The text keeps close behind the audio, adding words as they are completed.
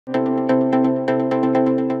I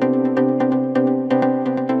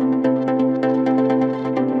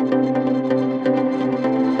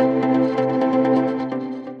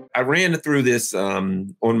ran through this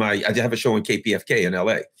on I have a show on KPFK in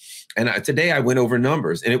LA. And today I went over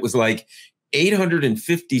numbers, and it was like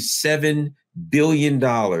 $857 billion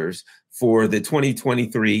for the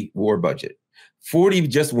 2023 war budget. 40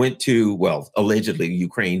 just went to, well, allegedly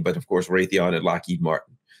Ukraine, but of course Raytheon and Lockheed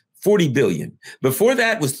Martin. 40 billion. Before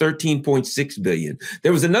that was 13.6 billion.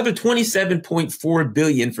 There was another 27.4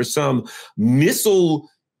 billion for some missile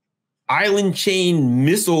island chain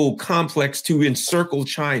missile complex to encircle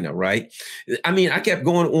China, right? I mean, I kept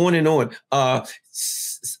going on and on.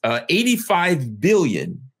 85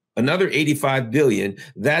 billion, another 85 billion,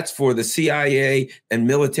 that's for the CIA and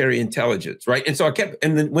military intelligence, right? And so I kept,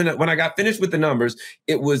 and then when I got finished with the numbers,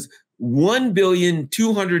 it was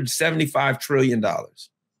 $1,275 trillion.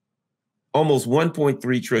 Almost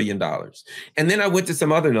 $1.3 trillion. And then I went to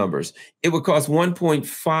some other numbers. It would cost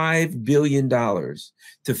 $1.5 billion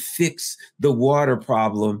to fix the water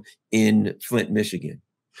problem in Flint, Michigan.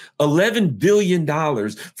 $11 billion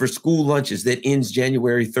for school lunches that ends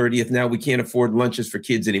January 30th. Now we can't afford lunches for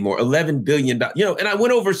kids anymore. $11 billion, and I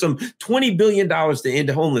went over some $20 billion to end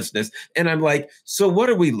homelessness. And I'm like, so what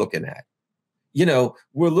are we looking at?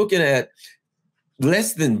 We're looking at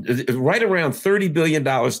less than right around $30 billion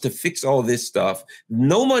to fix all this stuff.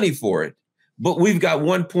 No money for it, but we've got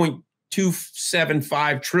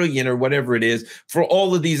 1.275 trillion or whatever it is for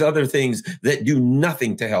all of these other things that do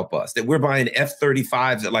nothing to help us, that we're buying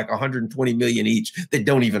F-35s at like 120 million each that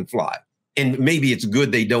don't even fly. And maybe it's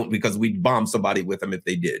good they don't, because we'd bomb somebody with them if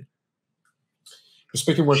they did.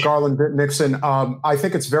 Speaking with Garland Nixon, I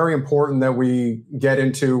think it's very important that we get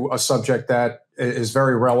into a subject that is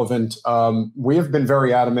very relevant. We have been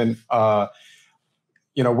very adamant.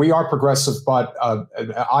 We are progressive, but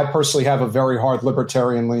I personally have a very hard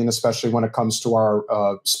libertarian lean, especially when it comes to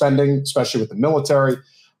our spending, especially with the military.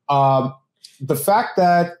 The fact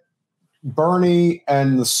that Bernie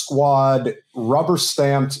and the squad rubber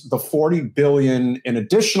stamped the $40 billion in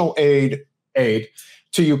additional aid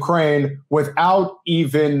to Ukraine without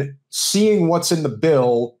even seeing what's in the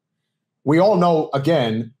bill. We all know,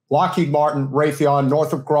 again, Lockheed Martin, Raytheon,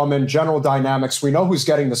 Northrop Grumman, General Dynamics, we know who's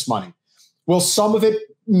getting this money. Will some of it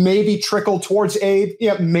maybe trickle towards aid?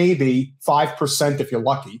 Yeah, maybe 5% if you're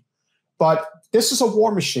lucky. But this is a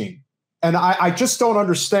war machine. And I just don't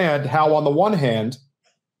understand how, on the one hand,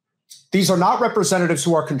 these are not representatives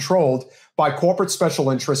who are controlled by corporate special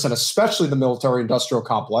interests, and especially the military-industrial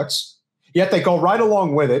complex, yet they go right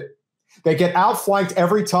along with it. They get outflanked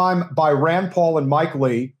every time by Rand Paul and Mike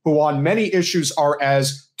Lee, who on many issues are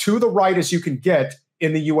as to the right as you can get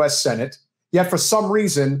in the U.S. Senate. Yet for some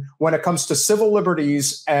reason, when it comes to civil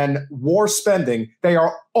liberties and war spending, they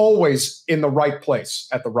are always in the right place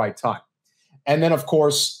at the right time. And then, of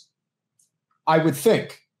course, I would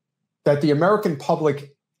think that the American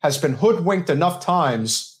public has been hoodwinked enough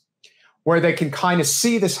times where they can kind of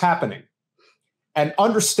see this happening and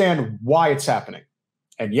understand why it's happening.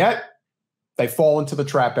 And yet they fall into the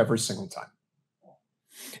trap every single time.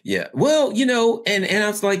 Yeah. Well, and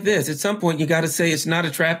it's like this. At some point, you got to say it's not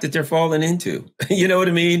a trap that they're falling into. You know what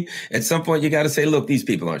I mean? At some point, you got to say, look, these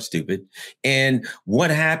people aren't stupid. And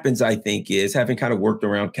what happens, I think, is, having kind of worked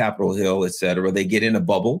around Capitol Hill, et cetera, they get in a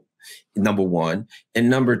bubble, number one. And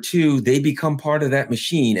number two, they become part of that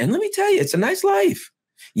machine. And let me tell you, it's a nice life.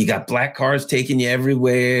 You got black cars taking you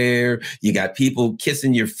everywhere. You got people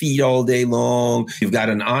kissing your feet all day long. You've got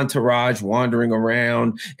an entourage wandering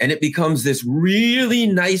around, and it becomes this really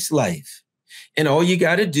nice life. And all you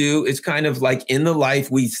got to do is kind of like, in the life,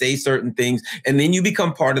 we say certain things, and then you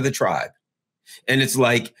become part of the tribe. And it's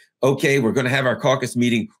like, okay, we're going to have our caucus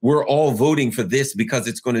meeting. We're all voting for this because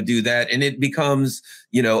it's going to do that. And it becomes,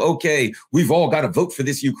 okay, we've all got to vote for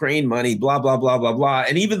this Ukraine money, blah, blah, blah, blah, blah.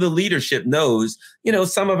 And even the leadership knows,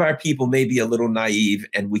 some of our people may be a little naive,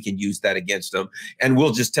 and we can use that against them. And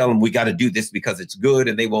we'll just tell them we got to do this because it's good,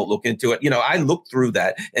 and they won't look into it. I looked through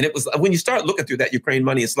that, and it was, when you start looking through that Ukraine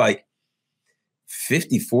money, it's like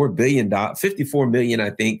 $54 million,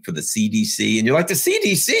 I think, for the CDC. And you're like, the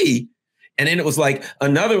CDC? And then it was like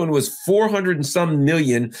another one was 400 and some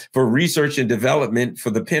million for research and development for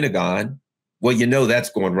the Pentagon. Well, that's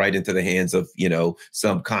going right into the hands of,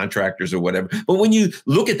 some contractors or whatever. But when you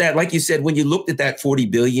look at that, like you said, when you looked at that 40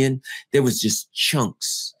 billion, there was just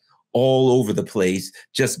chunks all over the place,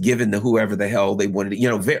 just given to whoever the hell they wanted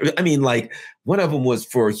to, like one of them was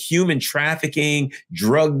for human trafficking,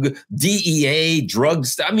 drug, DEA,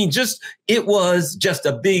 drugs. It was just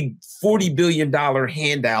a big $40 billion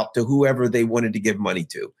handout to whoever they wanted to give money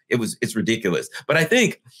to. It's ridiculous. But I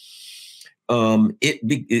think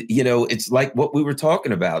it's like what we were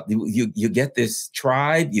talking about. You get this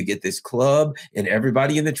tribe, you get this club, and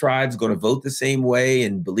everybody in the tribe's going to vote the same way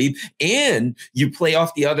and believe. And you play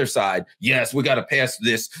off the other side. Yes, we got to pass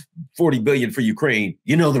this $40 billion for Ukraine.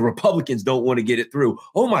 You know, the Republicans don't want to get it through.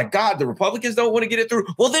 Oh my God, the Republicans don't want to get it through.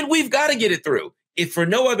 Well, then we've got to get it through, if for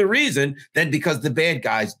no other reason than because the bad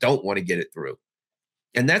guys don't want to get it through.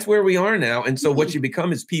 And that's where we are now. And so what you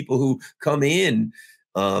become is people who come in,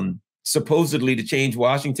 supposedly to change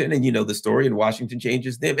Washington, and you know the story, and Washington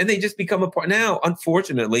changes them, and they just become a part. Now,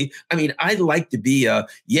 unfortunately, I mean, I'd like to be a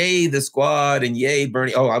yay the squad and yay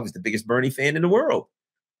Bernie. Oh, I was the biggest Bernie fan in the world.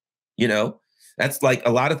 You know, that's like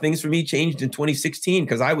a lot of things for me changed in 2016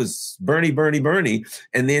 because I was Bernie.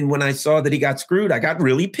 And then when I saw that he got screwed, I got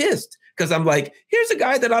really pissed because I'm like, here's a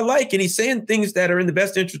guy that I like, and he's saying things that are in the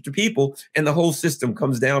best interest of people, and the whole system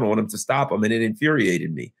comes down on him to stop him, and it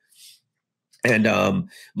infuriated me. And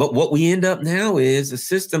but what we end up now is a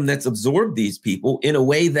system that's absorbed these people in a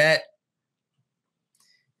way that,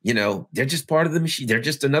 you know, they're just part of the machine. They're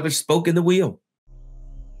just another spoke in the wheel.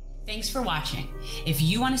 Thanks for watching. If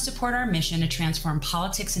you want to support our mission to transform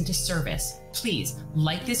politics into service, please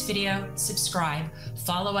like this video, subscribe,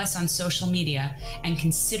 follow us on social media, and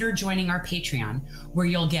consider joining our Patreon, where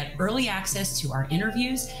you'll get early access to our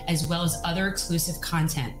interviews as well as other exclusive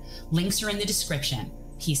content. Links are in the description.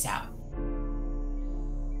 Peace out.